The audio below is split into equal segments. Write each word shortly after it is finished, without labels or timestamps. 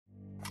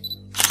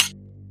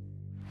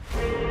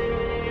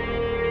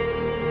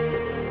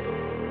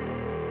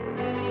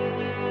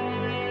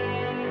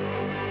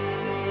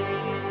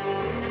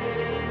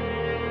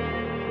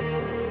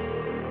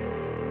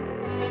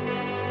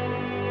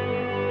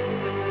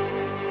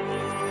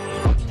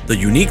The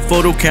unique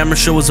photo camera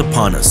show is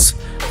upon us.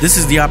 This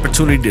is the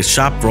opportunity to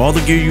shop for all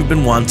the gear you've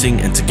been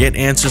wanting and to get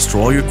answers to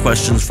all your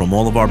questions from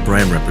all of our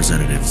brand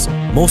representatives.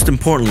 Most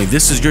importantly,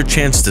 this is your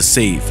chance to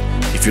save.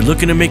 If you're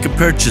looking to make a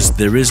purchase,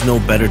 there is no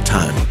better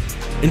time.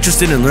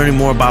 Interested in learning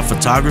more about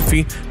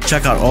photography?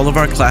 Check out all of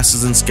our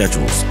classes and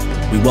schedules.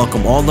 We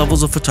welcome all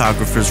levels of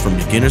photographers from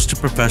beginners to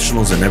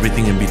professionals and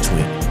everything in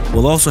between.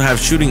 We'll also have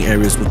shooting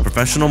areas with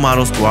professional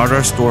models throughout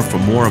our store for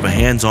more of a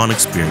hands-on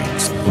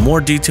experience. For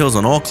more details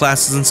on all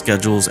classes and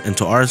schedules and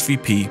to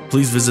RSVP,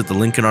 please visit the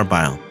link in our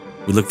bio.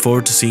 We look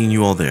forward to seeing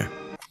you all there.